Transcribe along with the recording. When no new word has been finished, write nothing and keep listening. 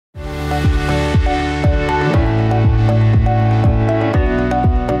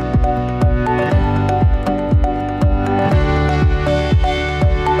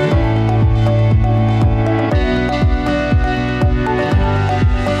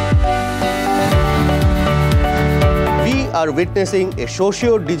Are witnessing a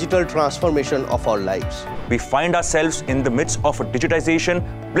socio-digital transformation of our lives. We find ourselves in the midst of a digitization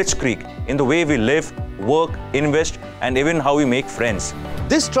blitzkrieg in the way we live, work, invest, and even how we make friends.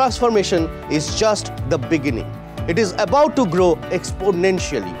 This transformation is just the beginning. It is about to grow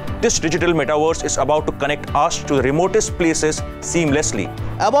exponentially. This digital metaverse is about to connect us to the remotest places seamlessly.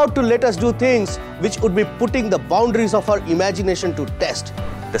 About to let us do things which would be putting the boundaries of our imagination to test.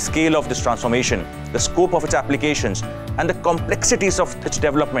 The scale of this transformation, the scope of its applications, and the complexities of its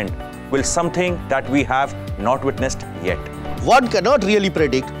development will something that we have not witnessed yet. One cannot really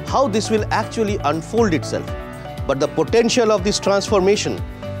predict how this will actually unfold itself. But the potential of this transformation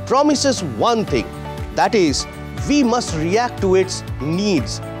promises one thing, that is, we must react to its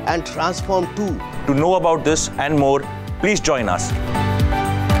needs and transform too. To know about this and more, please join us.